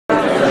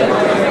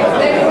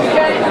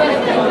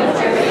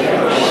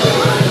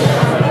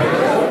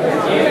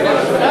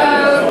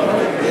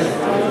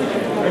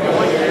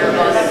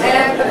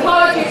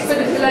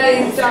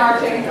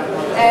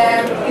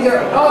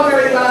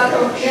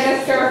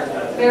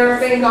Mayor of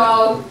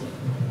Fingal,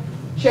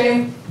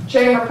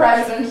 Chamber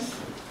President,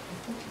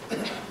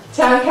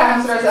 Town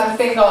Councillors and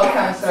Fingal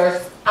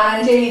Councillors,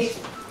 and indeed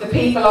the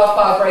people of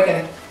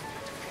Balbriggan.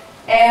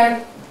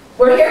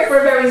 We're here for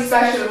a very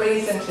special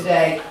reason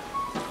today.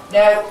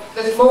 Now,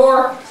 there's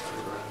more.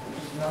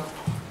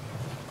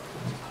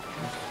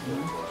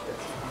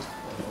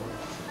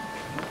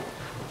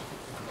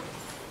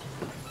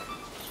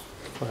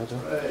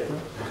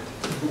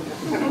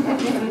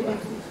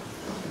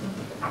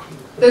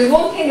 There's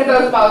one thing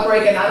about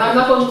Balbriggan, and I'm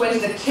not going to go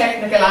into the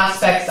technical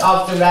aspects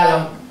of the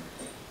realm.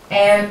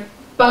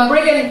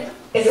 Balbriggan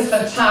is a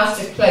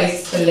fantastic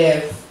place to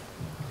live.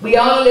 We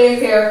all live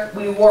here,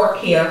 we work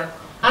here,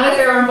 and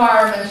if our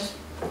environment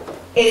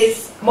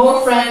is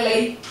more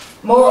friendly,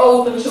 more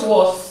open to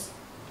us,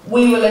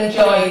 we will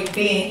enjoy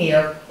being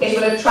here. It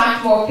will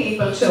attract more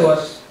people to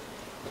it.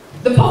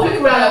 The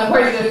public realm,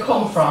 where did it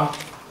come from?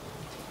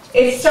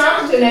 It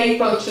started in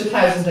April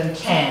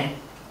 2010,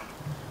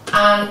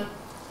 and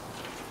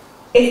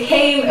it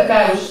came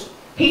about,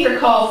 Peter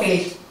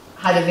Caulfield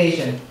had a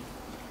vision,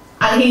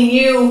 and he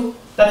knew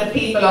that the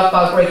people of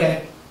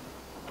Balbriggan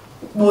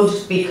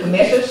would be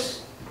committed,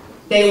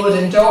 they would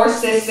endorse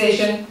this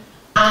vision,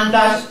 and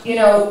that, you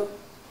know,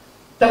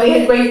 that we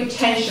had great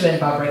potential in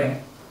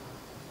Balbriggan.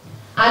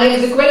 And it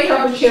was a great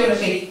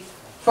opportunity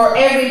for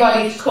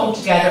everybody to come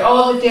together,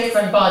 all the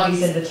different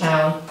bodies in the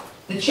town,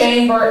 the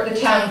Chamber, the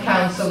Town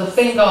Council, the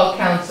Fingal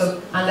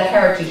Council and the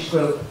Heritage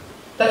Group,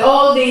 that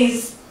all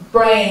these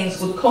brains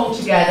would come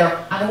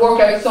together and work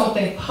out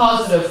something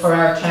positive for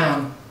our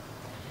town.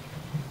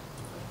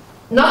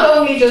 Not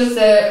only does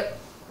the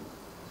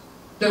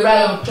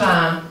realm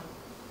plan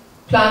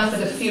for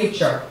the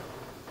future,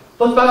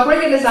 but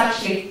Balbriggan is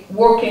actually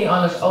working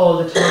on it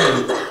all the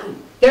time.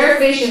 Their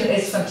vision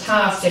is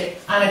fantastic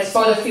and it's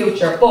for the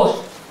future, but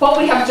what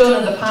we have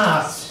done in the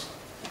past,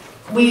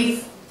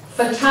 we've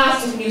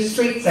fantastic new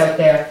streets out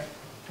there,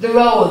 the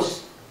road,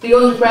 the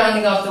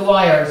undergrounding of the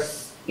wires.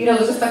 You know,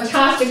 there's a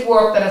fantastic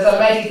work that has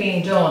already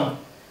been done.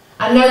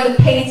 And now the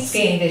paint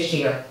scheme this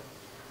year,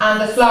 and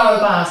the floral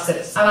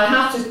baskets, and I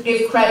have to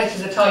give credit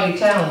to the tidy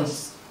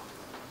towns.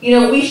 You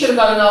know, we should have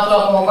got an awful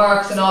lot more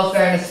marks in all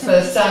fairness for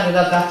the standard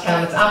of that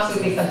town. It's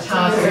absolutely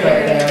fantastic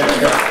out there.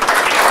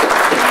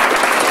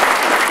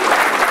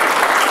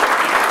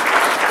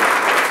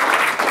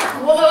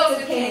 One of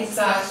the things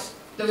that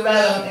the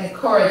realm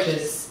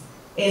encourages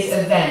is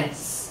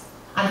events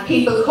and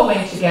people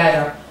coming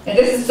together. And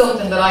this is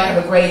something that I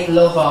have a great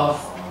love of.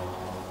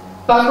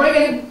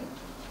 Balbriggan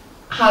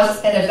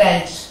has an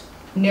event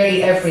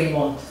nearly every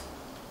month.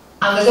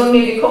 And there's only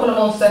maybe a couple of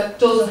months that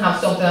doesn't have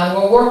something, and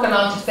we're working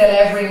on to fill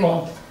every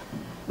month.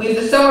 We have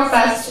the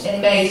Summerfest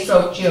in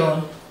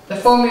May/June, the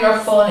Formula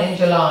Fun in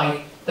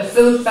July, the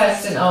Food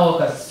Fest in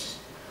August.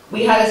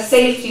 We had a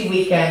safety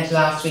weekend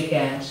last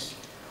weekend.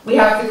 We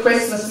have the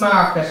Christmas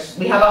market.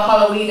 We have a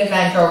Halloween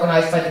event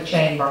organised by the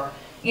Chamber.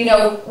 You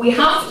know, we're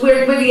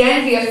the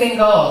envy of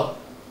Fingal.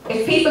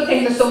 If people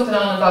think there's something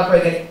on in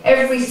Balbriggan,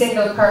 every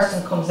single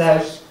person comes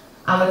out,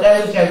 and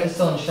without a doubt the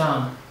sun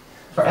shone.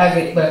 For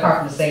every, well, apart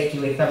from the safety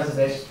week, that was a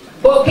bit.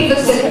 But people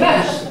still come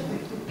out.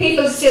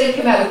 People still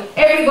come out.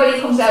 Everybody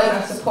comes out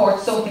and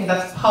supports something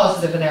that's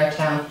positive in our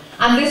town.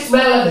 And this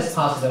realm is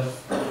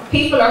positive.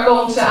 People are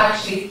going to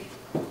actually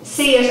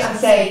see it and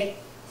say,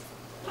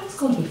 that's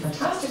going to be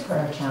fantastic for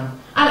our town.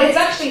 And it's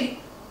actually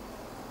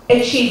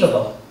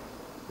achievable.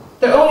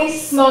 They're only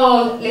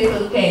small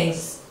little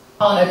things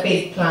on a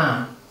big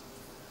plan.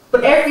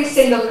 But every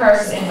single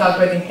person in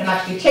Balbriggan can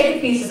actually take a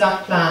piece of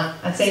that plan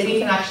and say we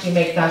can actually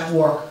make that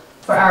work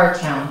for our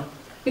town.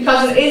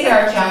 Because it is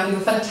our town, we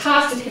have a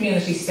fantastic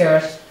community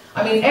spirit.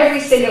 I mean, every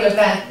single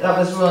event that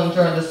was run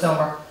during the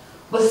summer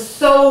was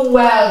so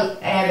well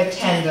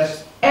attended.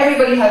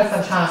 Everybody had a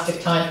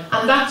fantastic time,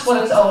 and that's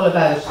what it's all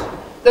about.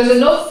 There's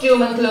enough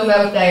doom and gloom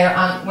out there,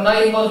 and we're not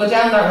even going to go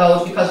down that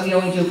road because we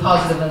only do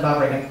positive in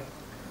Balbriggan.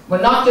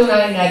 We're not doing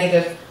any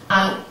negative,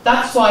 and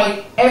that's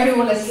why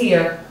everyone is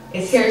here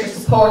to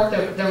support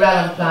the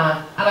realm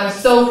plan. And I'm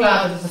so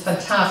glad that there's a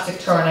fantastic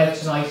turnout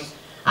tonight.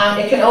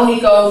 And it can only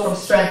go from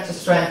strength to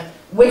strength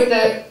with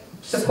the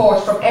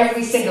support from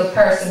every single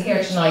person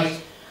here tonight.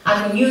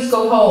 And when you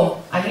go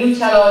home and you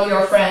tell all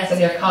your friends and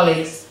your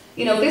colleagues,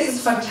 you know, this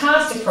is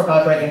fantastic for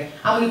Balbriggan,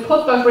 and we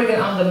put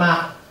Balbriggan on the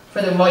map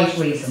for the right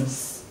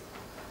reasons.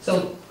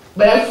 So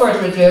without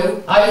further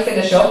ado, I'll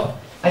finish up.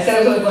 I said I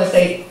was only going to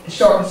say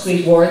short and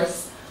sweet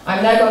words.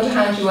 I'm now going to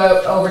hand you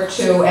over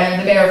to the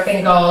Mayor of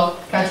Fingal,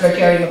 Councillor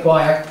Jerry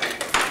Maguire.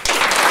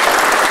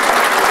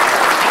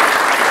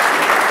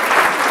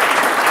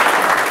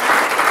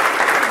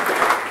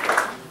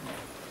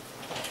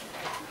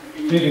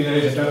 Good evening,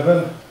 ladies and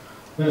gentlemen.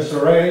 Minister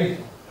Reilly,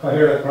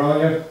 Tahira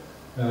Grania,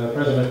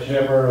 President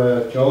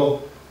Chamber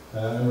Joe,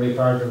 and Marie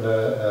Farr from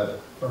the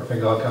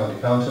Fingal County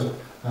Council,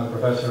 and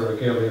Professor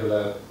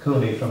Gabriel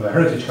Cooney from the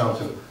Heritage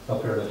Council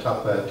up here at the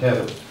top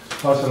table.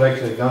 I'd also like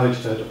to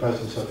acknowledge the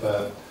presence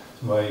of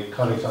my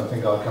colleagues on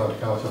Fingal County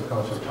Council,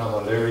 Councillor Tom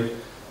O'Leary,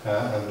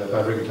 and the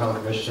Balbriggan Town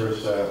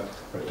Commissioners, or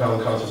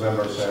Town Council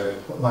members,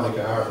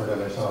 Monica Harford,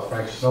 and I saw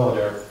Frank Snow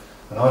there.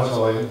 And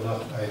also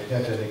I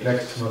had to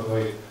neglect some of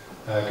my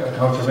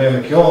Councillor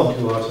Ray McKeown,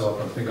 who also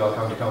from Fingal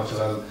County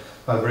Council and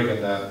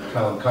Balbriggan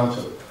Town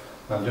Council,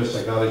 and just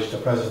acknowledge the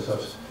presence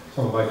of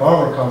some of my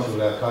former council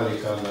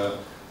colleagues and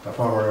our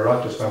former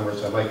Oireachtas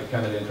members, Michael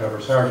Kennedy and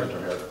Trevor Sargent are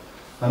here.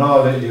 And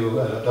all of you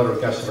other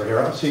guests that are here.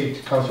 I see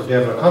Councillor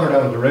David O'Connor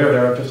down at the rear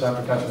there, just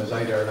after catching his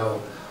eye there now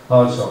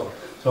also.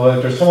 So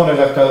if there's someone I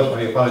left out,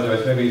 I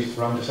apologise. Maybe it's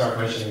wrong to start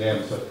mentioning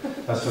names, but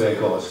that's the way it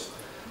goes.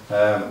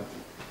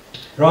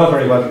 You're all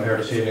very welcome here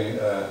this evening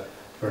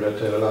for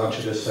the launch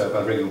of this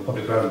Balbriggan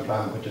Public Realm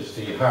Plan, which is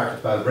the Heart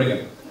of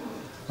Balbriggan.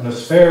 And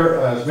as Mayor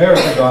of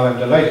Fingal, I'm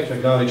delighted to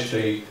acknowledge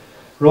the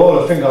role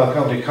of Fingal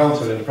County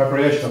Council in the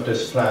preparation of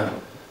this plan,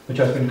 which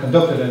has been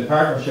conducted in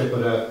partnership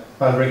with the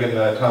Balbriggan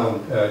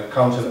Town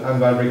Council and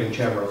Balbriggan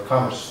Chamber of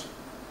Commerce.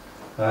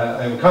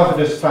 I'm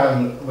confident this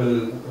plan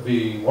will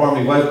be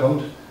warmly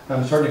welcomed,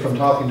 and certainly from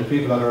talking to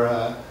people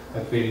that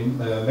have been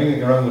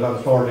mingling around with on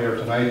the floor here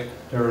tonight,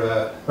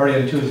 they're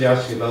very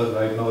enthusiastic about it.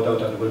 I have no doubt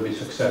that it will be a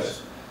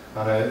success,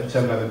 and its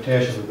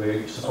implementation will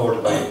be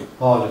supported by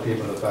all the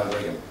people of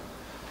Balbriggan,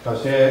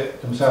 because they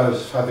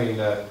themselves have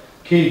been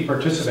key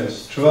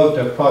participants throughout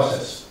the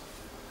process.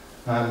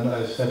 And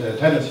as I said, the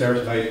attendance here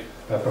tonight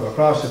from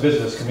across the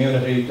business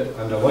community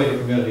and the wider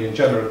community in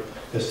general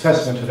is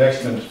testament to the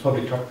excellent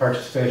public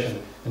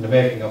participation in the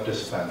making of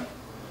this plan.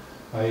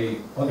 I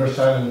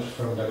understand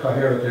from the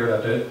coherent there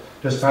that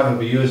this plan will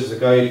be used as a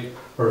guide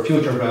for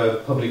future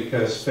public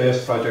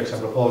space projects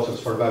and proposals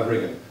for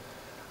Balbriggan,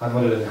 and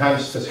will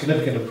enhance the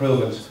significant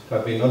improvements that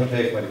have been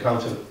undertaken by the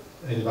Council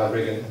in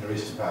Balbriggan in the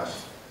recent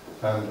past.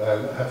 And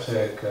I have to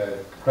say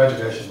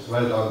congratulations,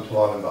 well done to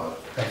all involved.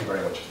 Thank you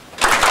very much.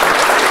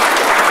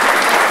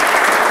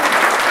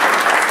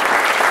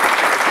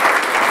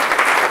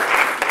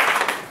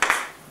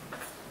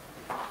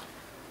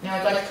 Now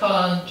I'd like to call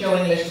on Joe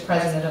English, the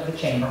President of the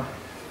Chamber.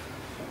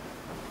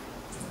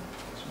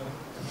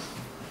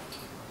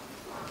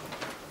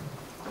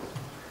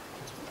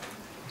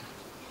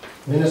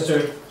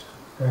 Minister,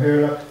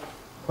 Coherent,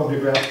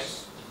 public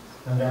reps,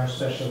 and our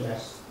special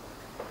guests.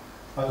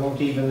 I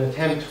won't even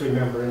attempt to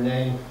remember a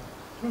name.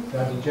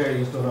 Daddy Jerry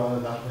has done all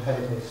of that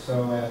ahead of me.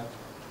 So,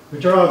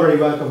 but you're all very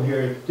welcome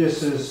here.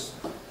 This is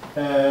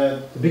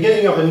the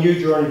beginning of a new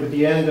journey, but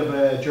the end of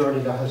a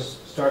journey that has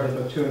started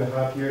about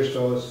 2.5 years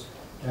ago, as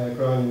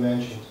Graham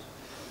mentioned.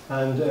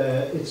 And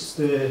it's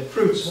the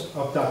fruits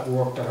of that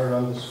work that are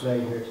on display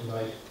here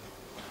tonight.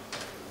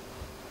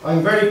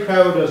 I'm very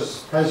proud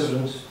as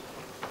President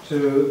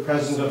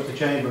of the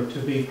Chamber to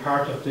be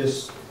part of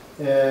this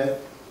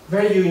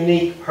very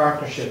unique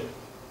partnership.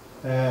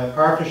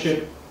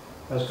 Partnership,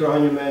 as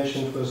Grania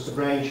mentioned, was the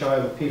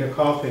brainchild of Peter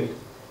Caulfield,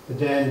 the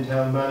then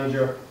Town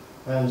Manager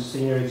and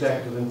Senior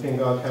Executive in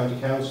Fingal County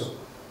Council.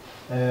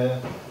 I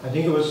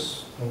think it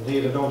was,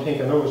 indeed I don't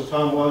think, I know it was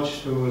Tom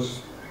Walsh who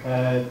was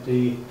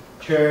the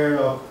chair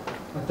of,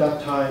 at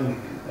that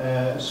time,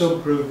 a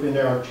subgroup in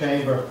our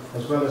chamber,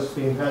 as well as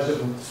being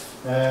president,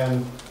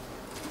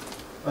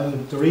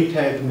 and the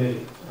retail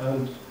committee.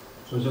 And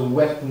it was a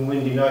wet and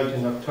windy night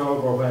in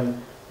October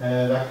when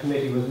that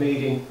committee was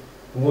meeting,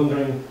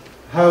 wondering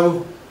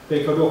how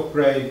they could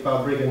upgrade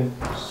Balbriggan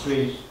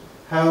Street,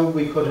 how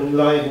we could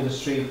enliven the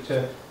street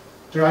to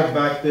drag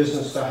back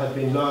business that had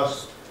been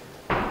lost,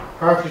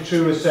 partly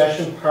through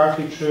recession,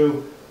 partly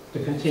through the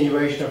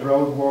continuation of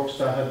roadworks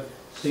that had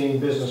seen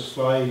business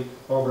fly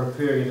over a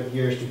period of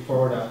years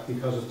before that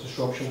because of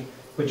disruption,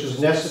 which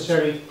is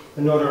necessary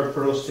in order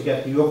for us to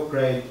get the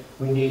upgrade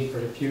we need for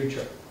the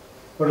future.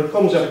 But it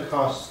comes at a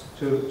cost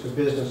to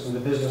business and the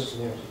business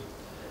community.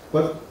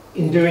 But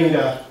in doing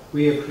that,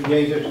 we have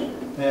created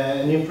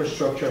an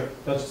infrastructure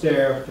that's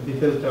there to be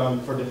built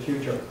on for the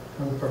future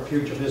and for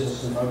future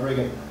business in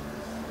Balbriggan.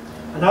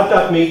 And at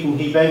that meeting,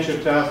 he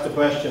ventured to ask the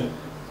question,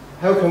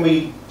 how can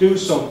we do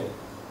something?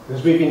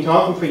 Because we've been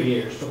talking for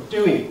years, but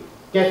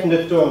getting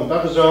it done,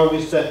 that was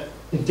always the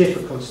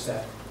difficult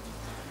step.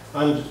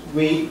 And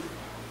we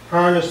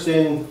harnessed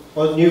in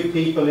new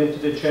people into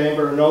the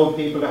chamber and old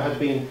people that had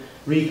been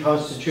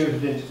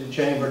reconstituted into the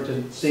chamber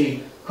to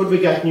see, could we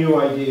get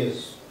new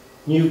ideas,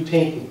 new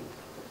thinking?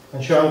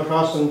 And Sean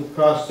Crossan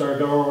crossed our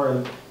door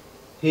and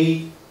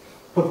he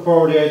put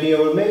forward the idea,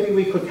 well, maybe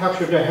we could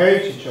capture the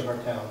heritage of our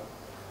town.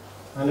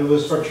 And it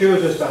was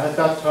fortuitous that at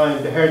that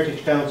time the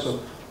Heritage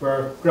Council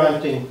were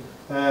granting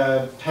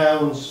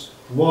towns,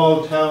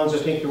 walled towns, I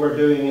think they were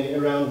doing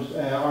around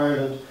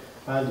Ireland,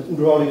 and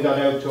rolling that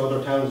out to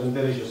other towns and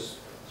villages.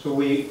 So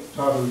we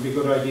thought it would be a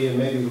good idea,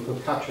 maybe we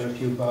could capture a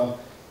few bob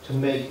to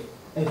make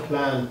a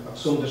plan of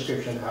some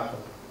description happen.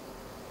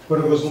 But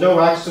it was no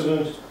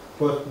accident,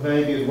 but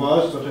maybe it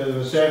was, but it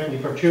was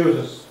certainly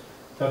fortuitous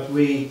that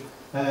we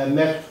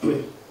met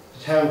with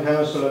the Town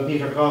Council and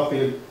Peter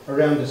Caulfield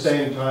around the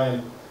same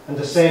time, and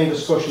the same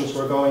discussions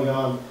were going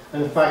on.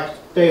 And in fact,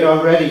 they'd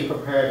already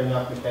prepared an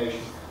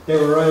application. They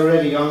were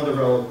already on the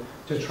road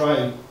to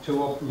try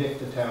to uplift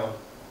the town.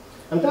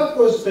 And that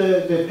was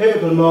the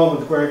pivotal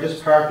moment where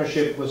this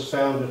partnership was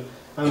founded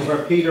and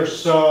where Peter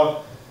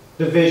saw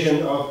the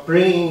vision of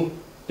bringing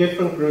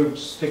different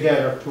groups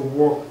together to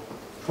work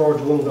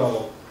towards one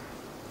goal.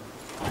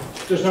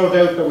 There's no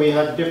doubt that we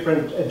had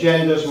different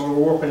agendas and we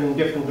were working in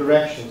different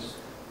directions,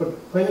 but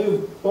when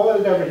you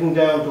boiled everything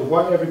down to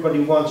what everybody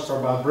wants for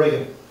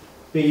Balbriggan,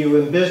 be you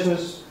in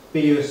business,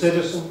 be you a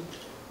citizen,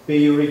 be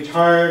you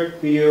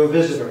retired, be you a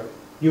visitor,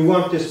 you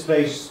want this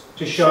place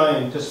to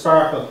shine, to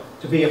sparkle,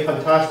 to be a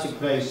fantastic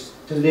place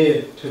to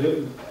live,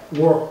 to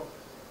work,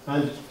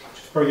 and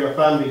for your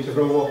family to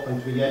grow up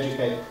and to be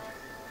educated.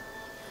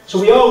 So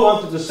we all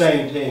wanted the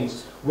same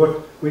things,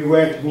 but we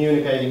weren't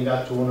communicating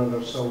that to one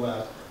another so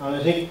well. And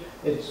I think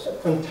it's a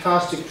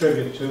fantastic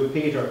tribute to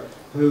Peter,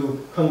 who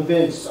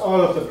convinced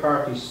all of the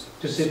parties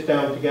to sit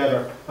down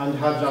together and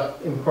have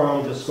that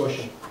informed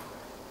discussion.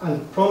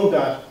 And from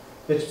that,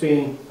 it's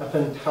been a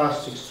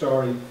fantastic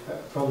story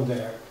from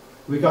there.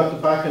 We got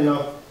the backing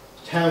of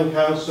Town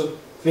Council,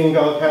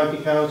 Fingal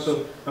County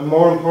Council, and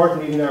more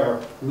importantly than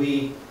ever,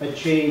 we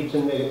achieved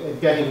in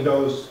getting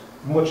those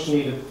much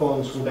needed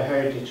funds from the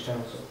Heritage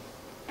Council.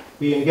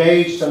 We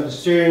engaged on the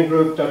steering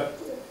group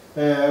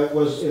that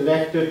was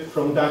elected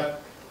from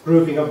that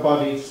grouping of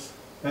bodies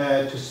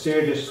to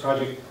steer this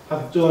project,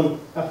 have done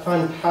a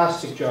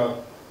fantastic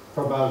job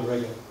for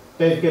Balbriggan.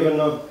 They've given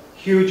up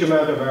huge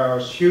amount of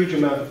hours, huge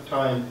amount of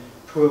time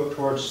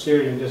towards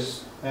steering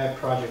this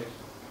project.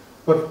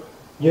 But,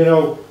 you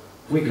know,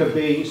 we could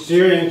be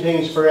steering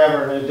things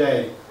forever and a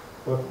day,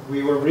 but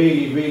we were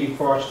really, really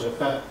fortunate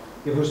that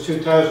it was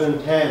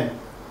 2010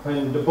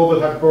 when the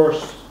bubble had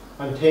burst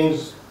and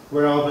things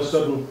were all of a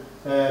sudden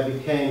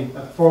became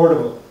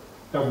affordable,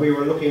 that we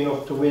were lucky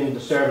enough to win the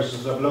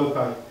services of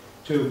LOCI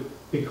to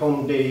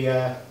become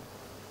the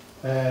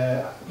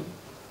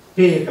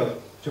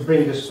vehicle to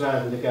bring this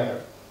plan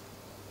together.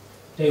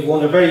 They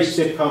won a very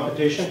stiff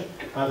competition,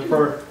 and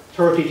for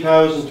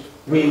 30,000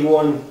 we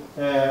won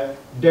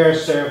their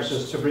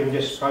services to bring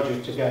this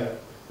project together.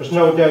 There's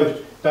no doubt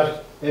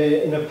that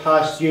in the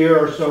past year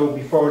or so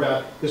before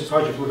that, this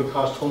project would have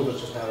cost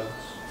hundreds of thousands.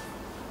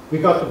 We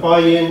got the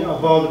buy-in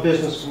of all the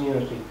business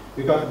community.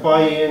 We got the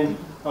buy-in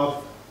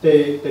of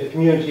the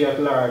community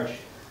at large,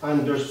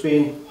 and there's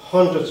been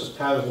hundreds of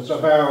thousands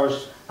of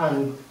hours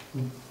and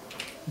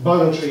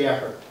voluntary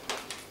effort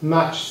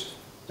matched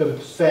the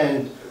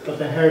spend that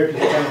the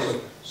Heritage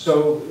Council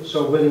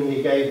so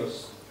willingly gave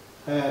us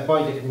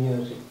by the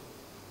community.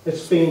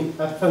 It's been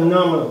a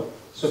phenomenal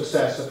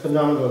success, a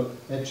phenomenal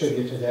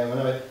tribute to them,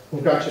 and I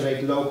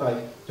congratulate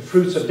LOCI. The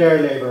fruits of their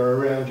labour are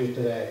around you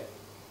today.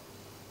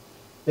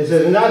 Is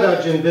it an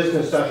adage in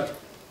business that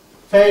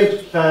fail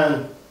to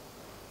plan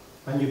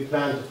and you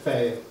plan to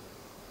fail?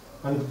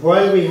 And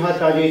while we had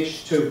that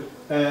itch to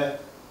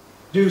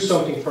do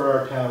something for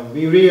our town,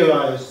 we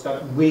realised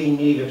that we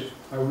needed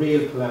a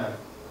real plan,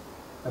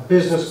 a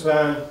business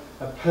plan,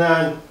 a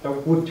plan that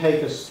would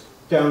take us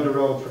down the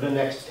road for the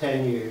next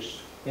 10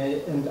 years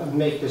and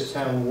make this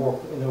town work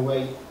in a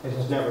way it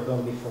has never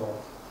done before.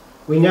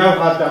 We now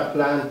have that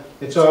plan.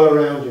 It's all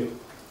around you.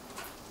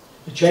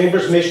 The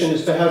Chamber's mission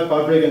is to help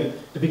Balbriggan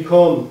to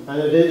become,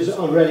 and it is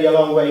already a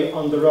long way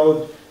on the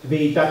road, to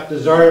be that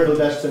desirable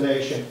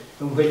destination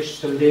in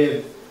which to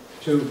live,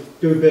 to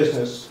do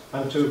business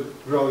and to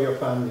grow your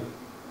family.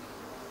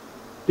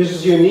 This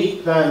is a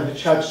unique plan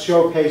which has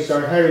showcased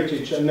our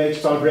heritage and makes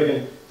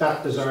Balbriggan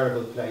that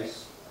desirable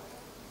place.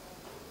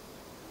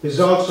 It has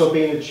also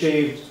been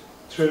achieved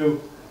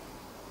through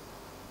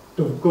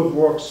the good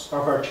works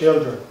of our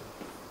children.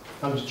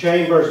 And the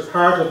Chamber, as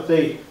part of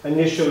the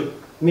initial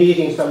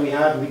meetings that we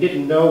had, we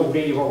didn't know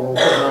really what we were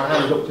putting our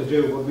hand up to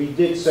do, but we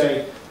did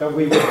say that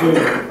we would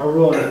do or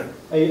run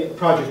a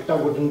project that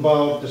would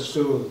involve the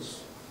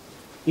schools.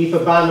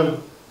 Aoife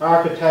Banham,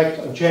 architect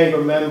and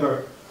Chamber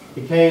member,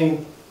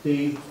 became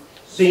the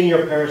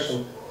senior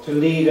person to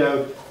lead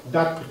out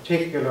that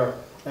particular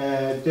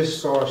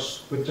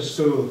discourse with the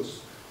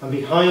schools. And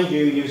behind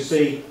you, you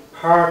see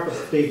part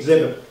of the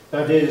exhibit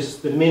that is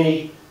the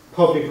mini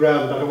public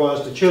realm that it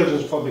was, the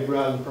children's public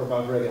realm for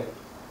Balbriggan.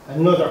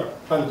 Another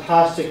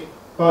fantastic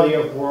body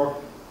of work,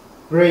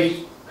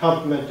 great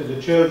compliment to the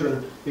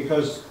children,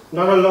 because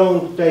not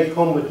alone did they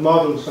come with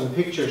models and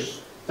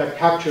pictures that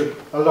captured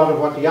a lot of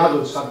what the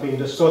adults have been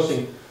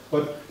discussing,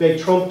 but they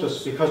trumped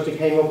us because they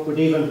came up with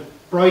even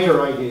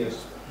brighter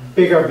ideas,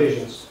 bigger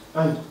visions,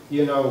 and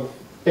you know,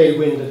 they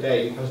win the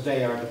day because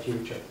they are the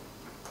future.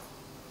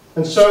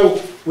 And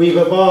so we've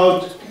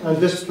evolved, and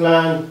this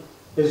plan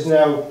is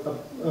now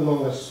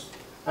among us,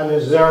 and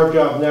it is our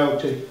job now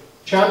to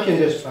champion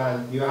this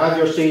plan. You have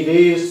your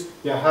CDs,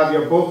 you have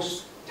your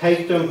books,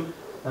 take them,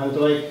 and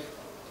like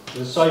the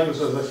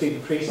disciples, as I see the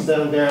priests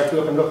down there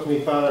looking up to me,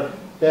 Father,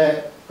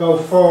 go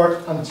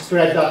forward and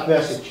spread that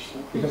message,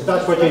 because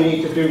that's what you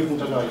need to do from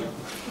tonight.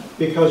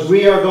 Because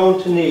we are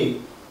going to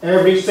need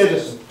every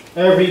citizen,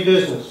 every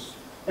business,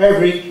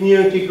 every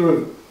community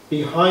group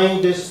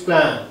behind this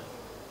plan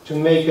to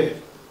make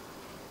it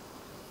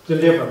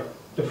deliver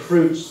the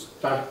fruits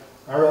that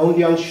are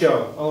only on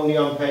show, only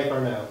on paper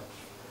now.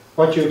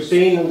 What you've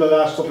seen in the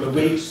last couple of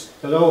weeks,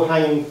 the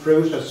low-hanging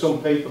fruit, as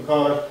some people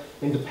call it,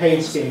 in the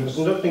paint scheme. There's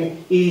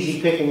nothing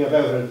easy picking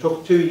about it. It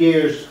took 2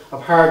 years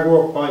of hard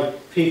work by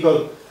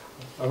people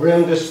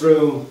around this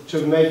room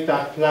to make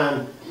that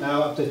plan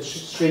of the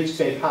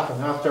streetscape happen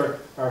after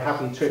our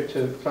happy trip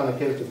to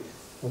Clonakilty.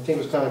 I think it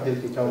was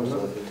Clonakilty, Tom.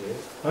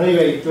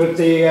 Anyway, but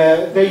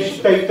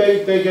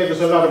they gave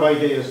us a lot of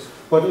ideas,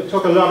 but it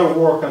took a lot of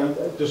work, and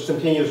there's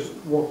continuous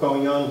work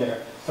going on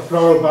there. The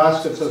floral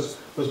baskets, as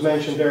was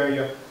mentioned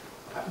earlier,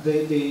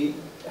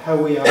 how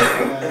we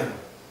have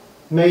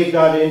made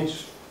that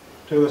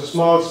into a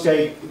small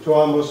scape to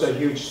almost a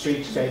huge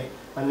streetscape,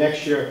 and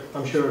next year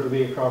I'm sure it'll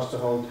be across the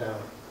whole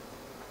town.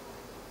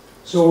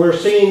 So we're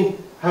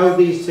seeing how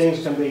these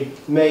things can be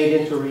made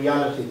into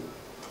reality.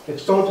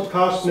 It's going to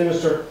cost,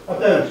 Minister,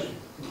 about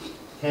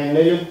 10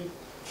 million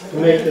to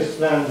make this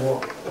plan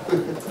work.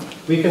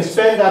 We can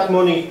spend that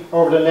money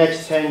over the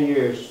next 10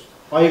 years.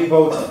 I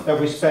vote that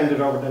we spend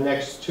it over the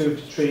next 2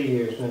 to 3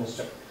 years,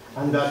 Minister,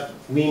 and that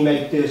we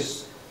make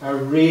this a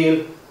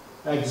real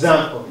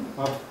example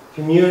of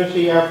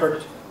community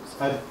effort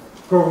at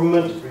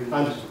government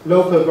and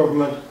local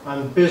government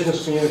and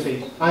business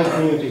community and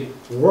community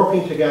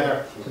working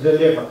together to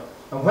deliver.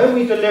 And when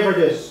we deliver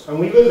this, and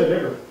we will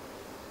deliver it,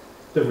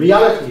 the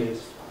reality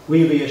is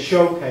we'll be a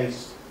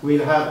showcase.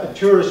 We'll have a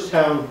tourist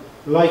town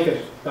like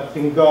it that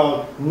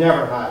Fingal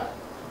never had.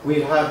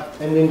 We'll have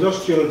an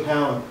industrial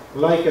town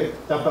like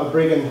it that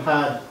Balbriggan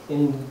had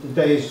in the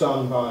days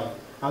gone by.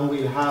 And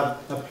we'll have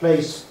a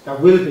place that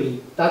will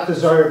be that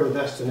desirable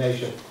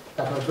destination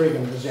that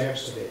Balbriggan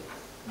deserves to be.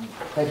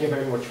 Thank you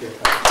very much for your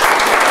time.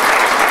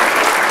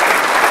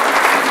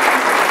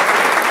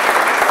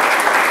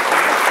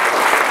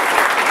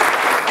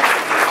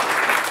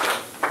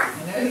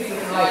 I know you're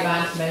the right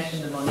man to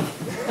mention the money.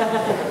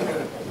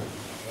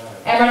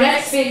 Our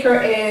next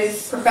speaker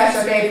is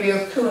Professor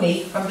Gabriel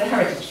Cooney from the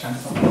Heritage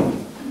Council.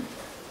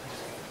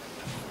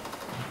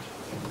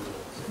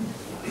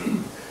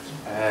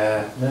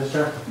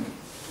 Minister,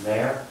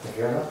 Mayor,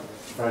 Mahira,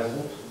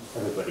 President,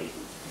 everybody.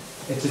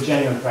 It's a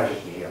genuine pleasure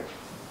to be here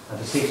and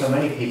to see so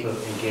many people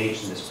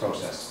engaged in this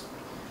process.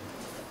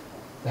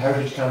 The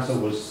Heritage Council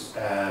was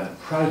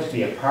proud to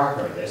be a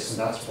partner in this, and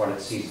that's what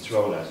it sees its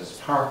role as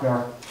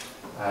partner,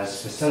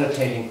 as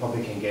facilitating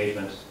public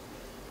engagement,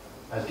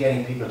 as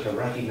getting people to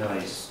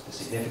recognise the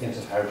significance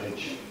of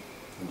heritage,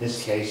 in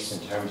this case in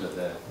terms of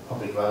the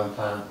Public Realm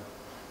Plan,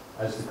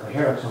 as the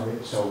coherence and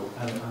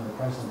the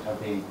President have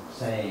been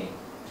saying,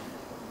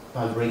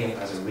 Balbriggan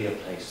as a real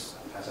place,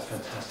 as a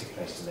fantastic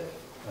place to live,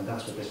 and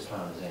that's what this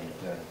plan is aimed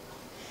at doing.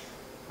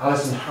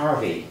 Alison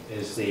Harvey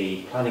is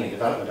the Planning and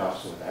Development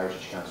Officer with the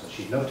Heritage Council.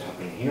 She'd love to have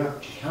been here,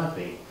 she can't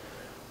be.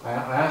 I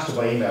asked her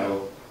by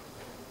email,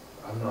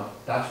 I'm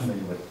not that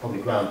familiar with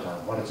Public Realm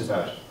Plan, what it's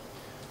about.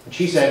 And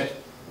she said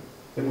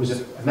it was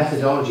a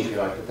methodology, if you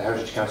like, that the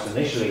Heritage Council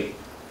initially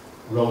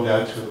rolled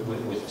out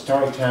with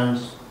historic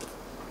towns,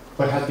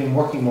 but has been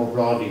working more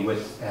broadly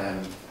with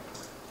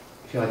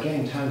if you like,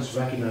 getting towns to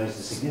recognise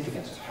the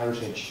significance of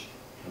heritage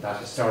and that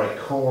historic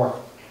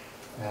core,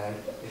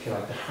 if you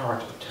like, the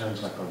heart of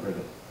towns like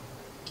Balbriggan.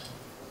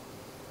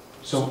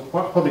 So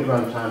what Public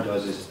Realm Plan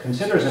does is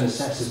considers and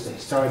assesses the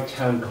historic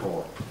town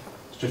core,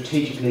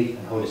 strategically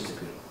and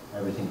holistically,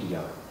 everything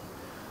together.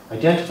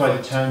 Identify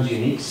the town's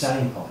unique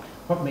selling point,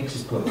 what makes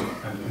it good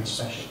and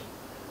special,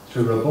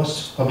 through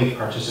robust public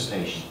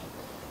participation,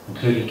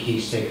 including key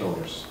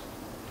stakeholders.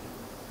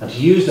 And to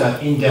use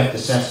that in-depth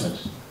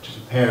assessment to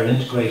prepare an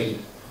integrated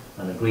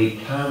and agreed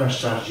plan or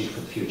strategy for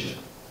the future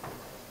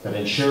that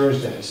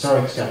ensures that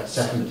historic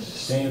settlement is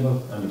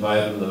sustainable and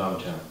viable in the long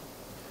term,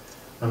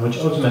 and which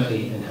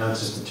ultimately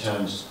enhances the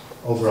town's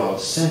overall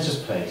sense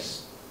of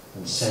place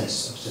and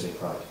sense of civic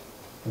pride.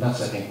 And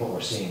that's, I think, what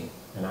we're seeing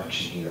in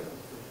action here.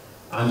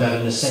 And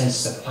that, in a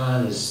sense, the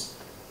plan is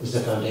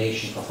the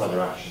foundation for further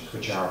actions,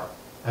 which are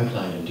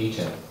outlined in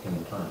detail in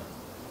the plan.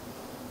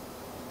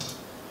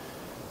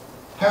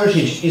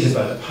 Heritage is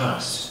about the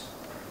past,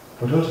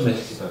 but ultimately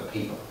it's about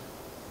people,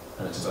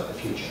 and it's about the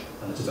future,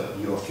 and it's about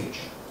your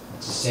future.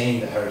 It's the same,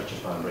 the heritage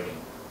of Balbriggan,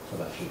 for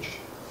that future.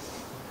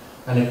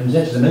 And it comes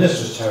into the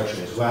Minister's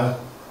territory as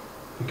well,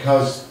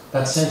 because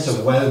that sense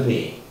of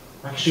well-being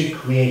actually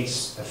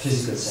creates a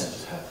physical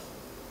sense of health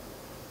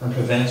and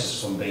prevents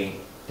us from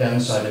being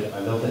downsided. I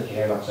love that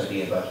Gairloch's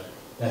idea about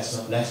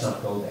let's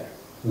not go there.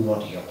 We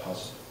want to hear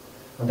positive.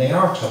 And they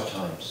are tough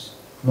times.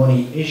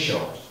 Money is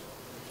short.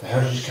 The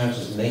Heritage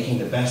Council is making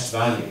the best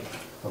value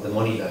of the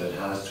money that it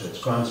has through its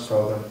grants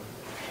programme,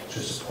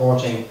 through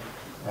supporting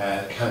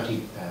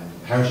county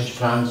heritage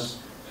plans,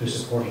 through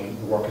supporting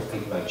the work of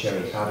people like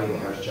Reilly T.D, the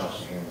Heritage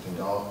Officer here in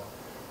Fingal,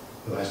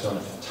 who has done a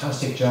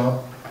fantastic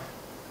job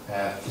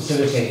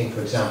facilitating,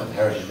 for example, the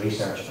Heritage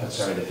Research,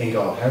 the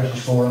Fingal Heritage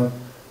Forum,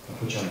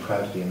 of which I'm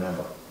proud to be a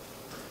member.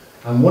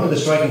 And one of the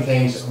striking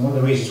things, and one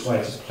of the reasons why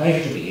it's a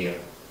pleasure to be here,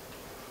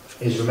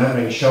 is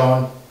remembering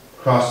Sean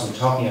Crossan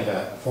talking at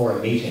a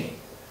forum meeting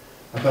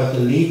about the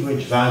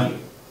leverage value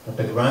that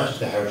the grant of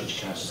the Heritage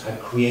Council had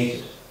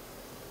created,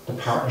 the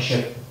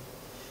partnership,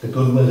 the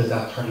goodwill that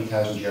that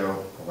 €30,000, or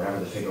whatever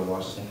the figure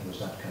was, I think it was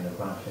that kind of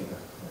grant figure,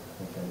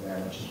 I think they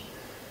mentioned,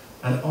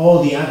 and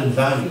all the added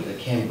value that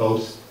came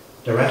both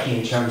directly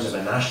in terms of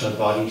a national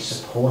body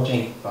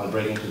supporting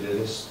Balbriggan to do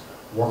this,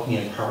 working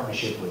in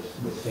partnership with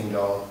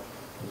Fingal,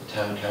 with the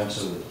Town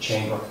Council, with the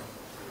Chamber,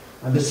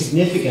 and the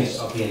significance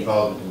of the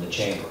involvement in the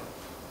Chamber.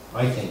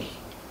 I think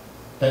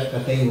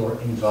that they were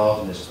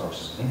involved in this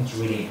process. I think it's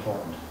really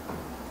important.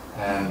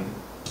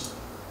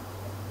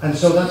 And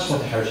so that's what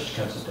the Heritage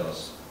Council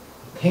does.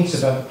 It thinks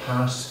about the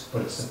past,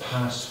 but it's the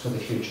past for the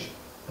future,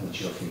 and it's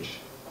your future.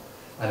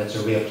 And it's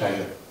a real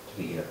pleasure to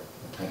be here.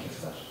 And thank you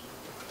for that.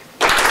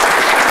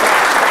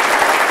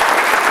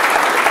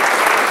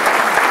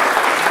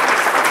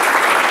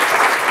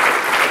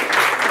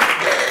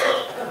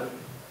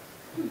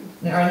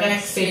 Now our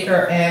next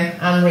speaker,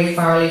 Anne-Marie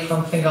Farley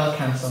from Fingal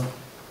Council.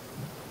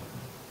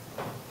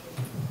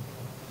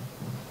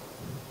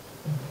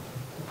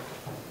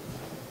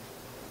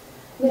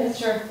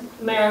 Minister,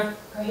 Mayor,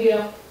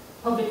 Carhilo,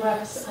 public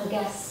reps and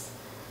guests.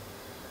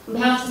 On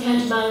behalf of the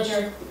County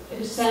Manager,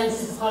 who sends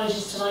his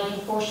apologies tonight,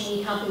 unfortunately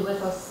he can't be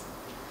with us,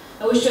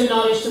 I wish to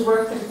acknowledge the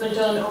work that has been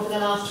done over the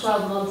last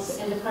 12 months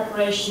in the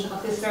preparation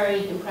of this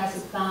very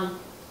impressive plan.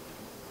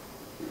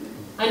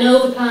 I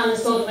know the plan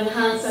is going to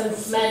enhance and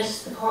cement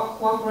the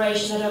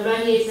cooperation that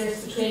already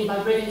exists between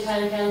Balbriggan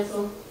Town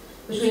Council,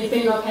 between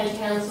Fingal County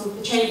Council,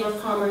 the Chamber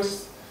of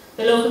Commerce,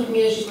 the local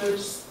community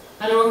groups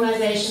and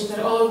organisations that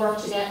all work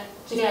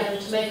together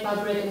to make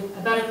Balbriggan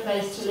a better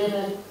place to live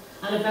in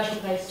and a better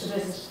place to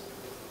visit.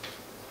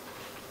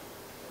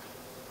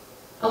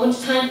 I want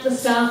to thank the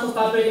staff of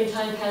Balbriggan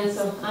Town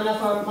Council and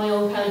of my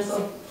own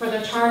council for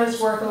their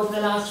tireless work over the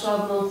last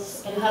 12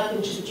 months in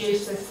helping to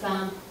produce this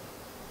plan.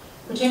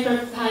 Particular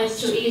thanks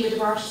to Eva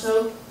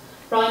DeBartolo,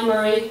 Brian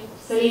Murray,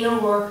 Selina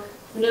O'Rourke,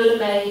 Manula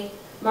May,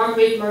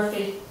 Marguerite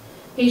Murphy,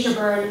 Peter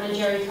Byrne and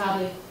Jerry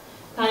Cabby.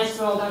 Thanks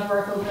for all that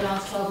work over the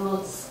last 12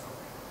 months.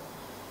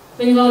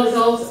 Fingal is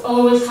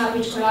always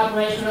happy to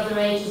collaborate with other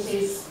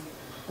agencies.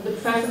 And the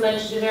Professor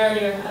mentioned it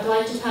earlier, I'd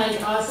like to thank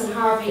Alison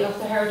Harvey of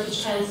the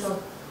Heritage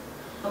Council.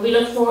 And we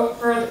look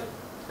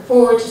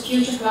forward to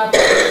future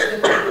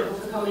collaboration with you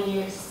over the coming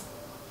years.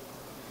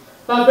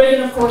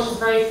 Balbriggan, of course, is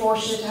very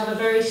fortunate to have a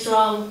very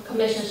strong,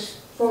 committed,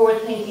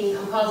 forward-thinking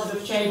and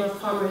positive Chamber of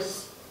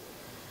Commerce.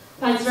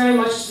 Thanks very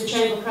much to the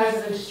Chamber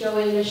President, Joe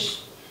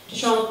English, to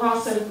Sean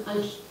Crossan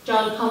and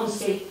John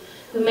Comsky,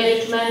 who made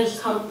a tremendous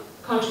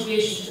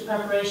contribution to the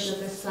preparation of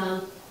this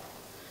plan.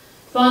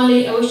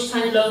 Finally, I wish to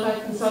thank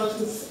LOCI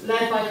consultants,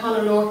 led by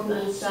Conor Norton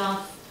and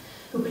staff,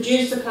 who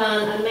produced the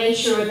plan and made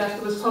sure that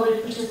there was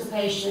public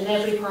participation in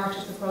every part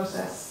of the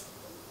process.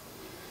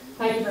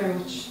 Thank you very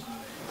much.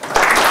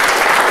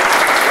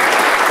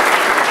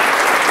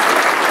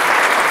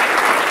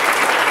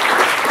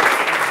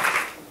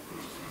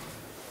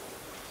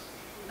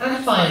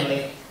 And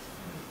finally,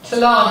 to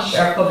launch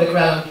our Public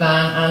Realm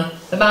Plan, and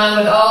the man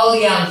with all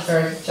the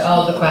answers to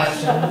all the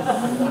questions.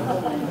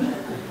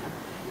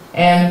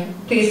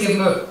 Please give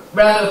him a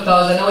round of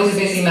applause. I know he's a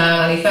busy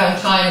man and he found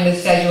time in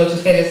his schedule to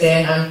fit us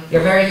in, and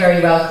you're very,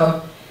 very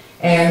welcome.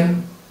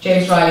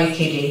 James Reilly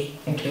T.D.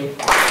 Thank you.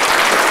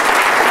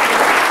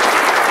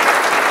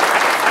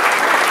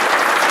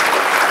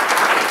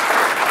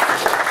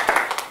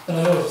 And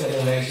I know it's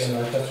getting late,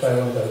 and that's why I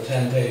only got a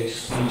 10-page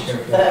speech here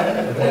for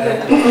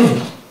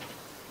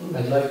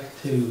I'd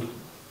like to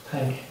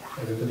thank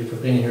everybody for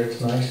being here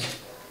tonight.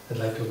 I'd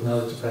like to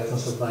acknowledge the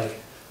presence of my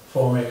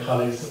former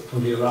colleagues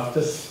from the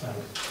Oireachtas and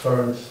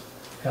current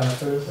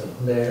councillors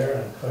and Mayor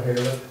and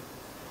Cathaoirleach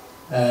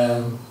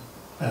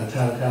and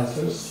town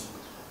councillors.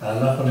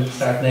 I'm not going to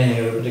start naming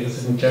everybody because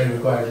I think Jerry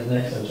McGuire did an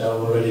excellent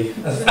job already,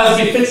 as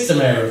befits the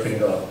Mayor of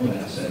Fingal, may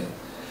I say.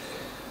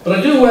 But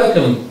I do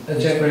welcome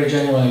very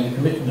genuinely the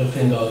commitment of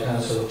Fingal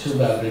Council to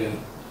Balbriggan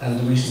and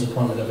the recent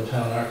appointment of a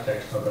town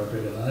architect for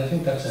Balbriggan, and I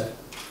think that's a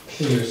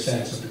clear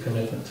sense of the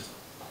commitment.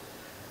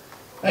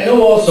 I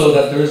know also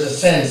that there is a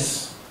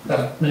sense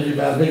that maybe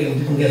Balbriggan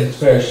didn't get its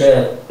fair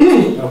share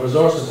of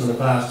resources in the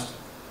past,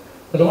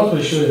 but I want to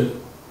assure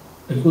you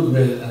the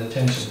goodwill and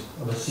attention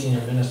of a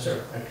senior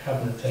minister at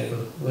Cabinet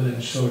table will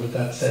ensure that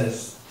that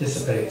sense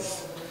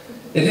dissipates.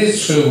 It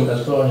is true,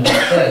 as Brian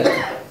said,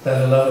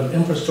 that a lot of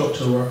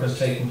infrastructural work has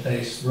taken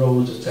place,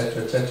 roads,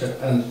 etc.,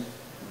 and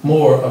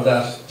more of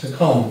that to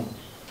come.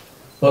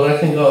 But I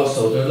think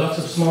also there are lots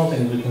of small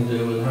things we can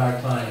do in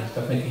hard times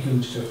that make a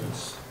huge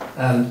difference.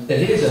 And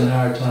it is in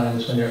hard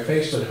times, when you're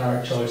faced with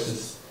hard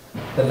choices,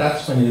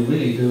 that's when you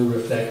really do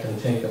reflect and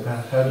think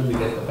about how do we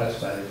get the best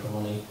value for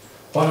money?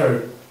 What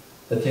are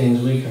the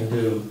things we can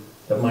do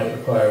that might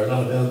require a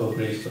lot of elbow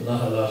grease, but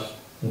not a lot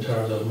in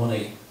terms of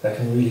money, that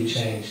can really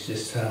change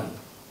this town?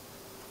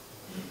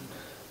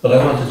 But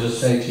I want to just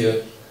say to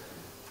you,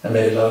 and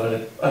maybe a lot of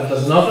it,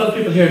 there's an awful lot of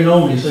people here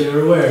know me, so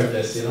you're aware of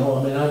this, you know.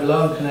 I mean, I have a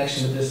long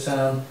connection with this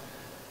town.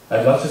 I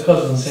have lots of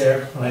cousins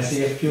here, and I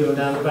see a few of them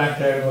down the back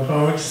there, the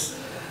McCormicks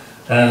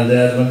and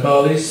the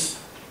Macaulays.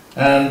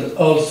 And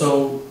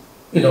also,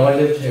 you know, I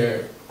lived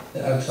here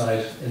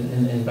outside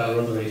in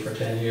Balbriggan for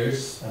 10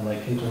 years, and my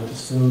kids went to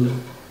school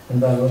in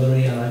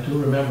Balbriggan, and I do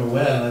remember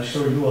well, and I'm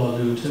sure you all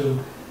do too,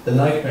 the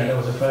nightmare that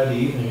was a Friday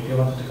evening if you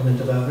wanted to come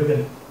into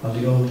Balbriggan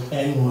on the old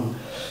N1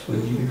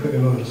 with you be quicker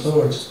over the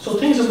swords. So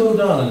things have moved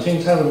on and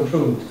things have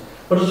improved,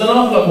 but there's an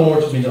awful lot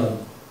more to be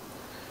done.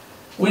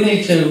 We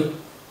need to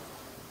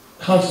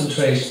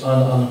concentrate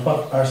on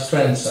what our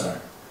strengths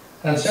are,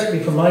 and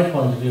certainly from my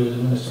point of view as a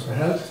Minister for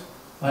Health,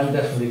 I'm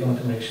definitely going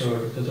to make sure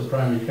that there's a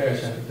primary care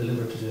centre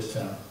delivered to this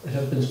town. It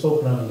has been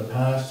spoken of in the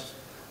past.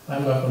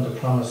 I'm not going to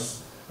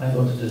promise, I'm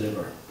going to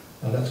deliver,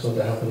 and that's going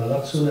to happen a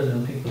lot sooner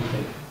than people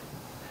think.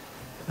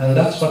 And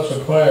that's what's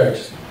required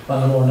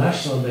on a more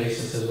national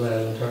basis as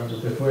well, in terms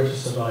of if we're to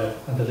survive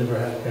and deliver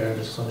healthcare in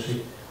this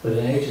country with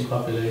an ageing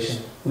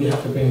population. We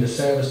have to bring the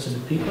service to the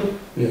people.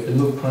 We have to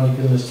move chronic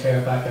illness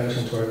care back out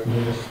into our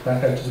community,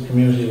 back out to the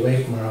community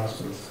away from our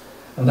hospitals,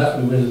 and that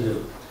we will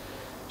do.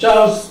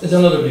 Jobs is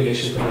another big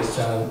issue for this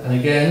town, and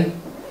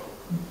again,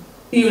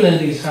 even in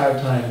these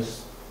hard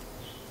times,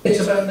 it's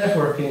about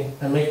networking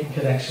and making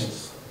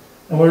connections.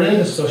 And we're in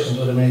discussions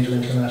with a major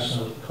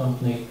international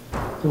company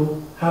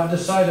who have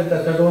decided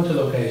that they're going to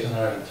locate in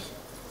Ireland.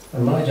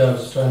 And my job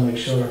is to try and make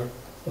sure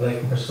that I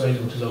can persuade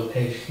them to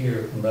locate here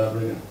in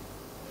Balbriggan.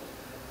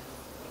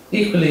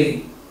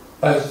 Equally,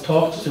 I've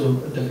talked to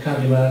the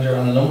county manager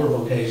on a number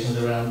of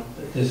occasions around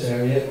this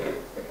area,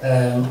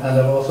 and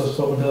I've also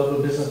spoken to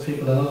local business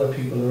people and other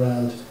people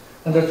around.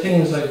 And there are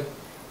things like,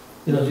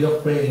 you know, the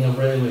upgrading of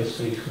Railway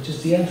Street, which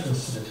is the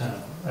entrance to the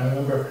town. I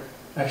remember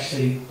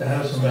actually the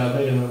house in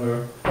Balbriggan,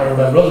 or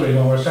Balbriggan,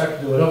 when we were starting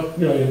to do it up,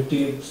 you know,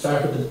 you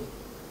start with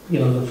the, you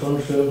know, the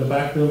front room, the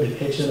back room, the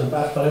kitchen, and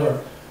bath,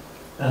 whatever.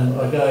 And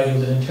a guy who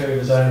was an interior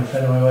designer, a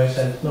friend of my wife,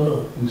 said,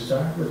 no, you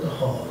start with the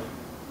hall.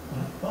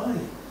 Why?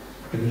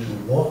 Because you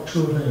walk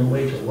through it on your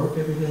way to work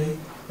every day,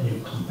 and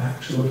you come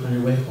back through it on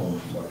your way home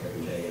from work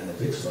every day, and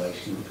if it's right,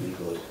 you feel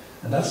good.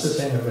 And that's the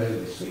same at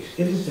Railway Street.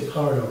 It is the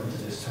corridor into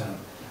this town,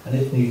 and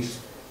it needs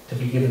to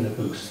be given a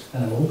boost.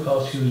 And it won't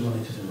cost huge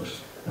money to do it,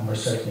 and we're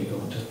certainly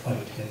going to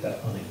fight to get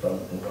that money from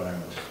the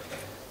environment.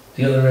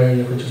 The other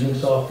area which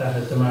links off that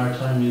is the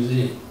Maritime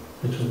Museum,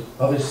 which would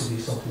obviously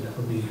be something that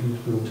would be a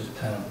huge boon to the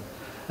town.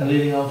 And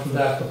leading on from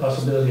that, the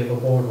possibility of a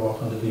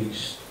boardwalk on the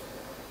beach.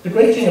 The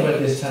great thing about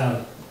this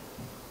town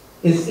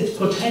is its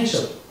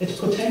potential. Its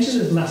potential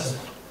is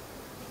massive.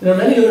 There are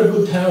many other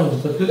good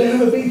towns, but do they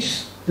have a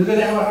beach? Do they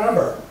have a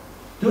harbour?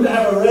 Do they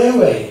have a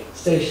railway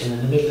station in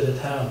the middle of the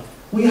town?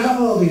 We have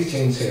all these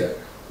things here.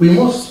 We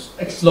must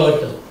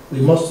exploit them.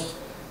 We must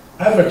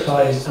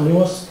advertise, and we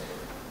must,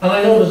 and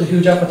I know there's a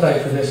huge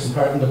appetite for this, and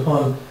pardon the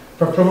pun,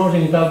 for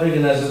promoting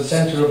Balbriggan as a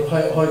centre of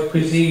high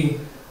cuisine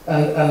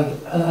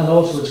and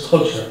also its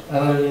culture. And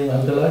I mean,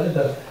 I'm delighted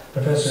that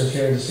Professor is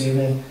here this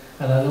evening,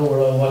 and I know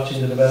we're all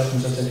watching the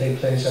developments as they take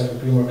place out of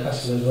Greenmoor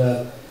Castle as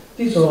well.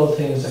 These are all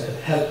things that could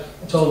help.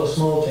 It's all the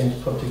small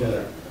things put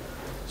together.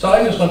 So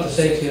I just want to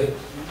say to you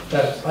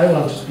that I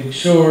want to be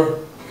sure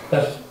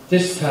that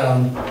this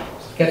town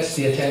gets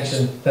the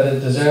attention that it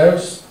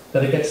deserves,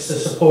 that it gets the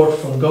support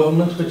from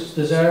government which it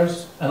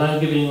deserves, and I'm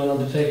giving you an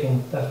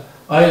undertaking that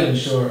I'll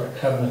ensure a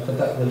cabinet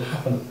that will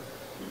happen.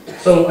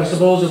 So I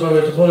suppose if I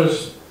were to put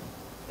it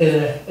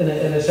in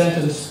a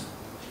sentence,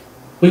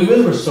 we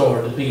will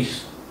restore the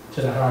beat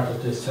to the heart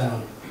of this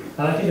town.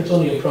 And I think it's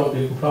only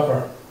appropriate and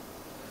proper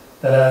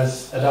that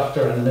as a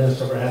doctor and a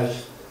Minister for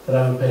Health, that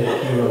I will play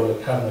a key role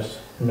in Cabinet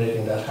in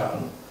making that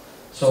happen.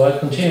 So I'll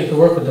continue to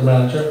work with the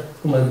manager,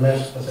 whom I've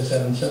met, as I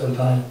said, on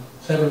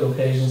several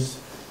occasions,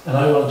 and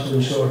I want to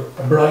ensure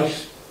a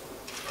bright,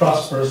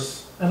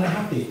 prosperous and a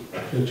happy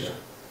future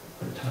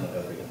for the town of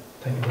Balbriggan.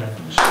 Thank you very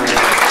much.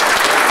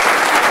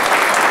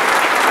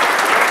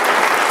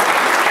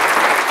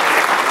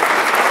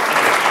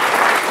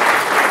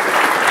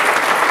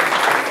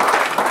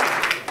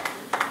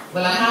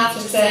 Well, I have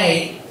to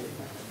say,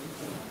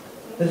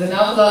 there's an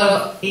awful lot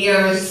of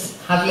ears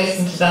have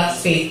listened to that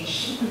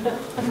speech.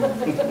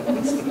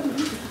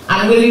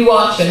 And we'll be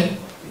watching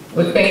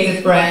with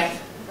bated breath.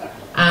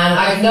 And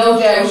I've no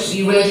doubt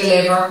you will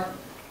deliver.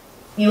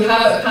 You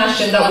have a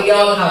passion that we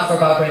all have for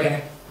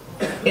Balbriggan.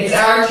 It's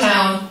our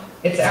town,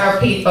 it's our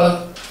people,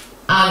 and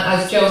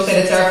as Joe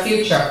said, it's our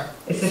future.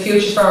 It's the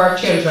future for our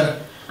children.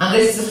 And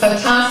this is a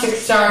fantastic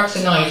start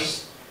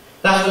tonight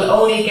that will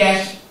only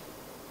get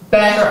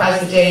better as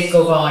the days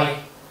go by.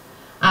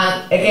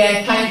 And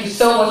again, thank you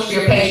so much for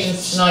your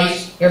patience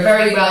tonight. You're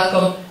very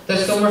welcome.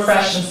 There's some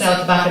refreshments now at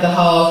the back of the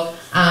hall,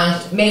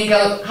 and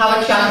mingle,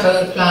 have a chat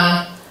about the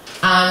plan,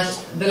 and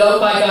the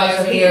LOCI guys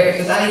are here if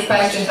there's any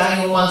questions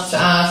anyone wants to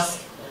ask.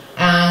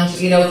 And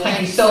you know,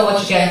 thank you so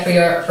much again for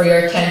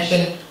your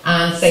attention,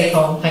 and safe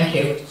home. Thank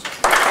you.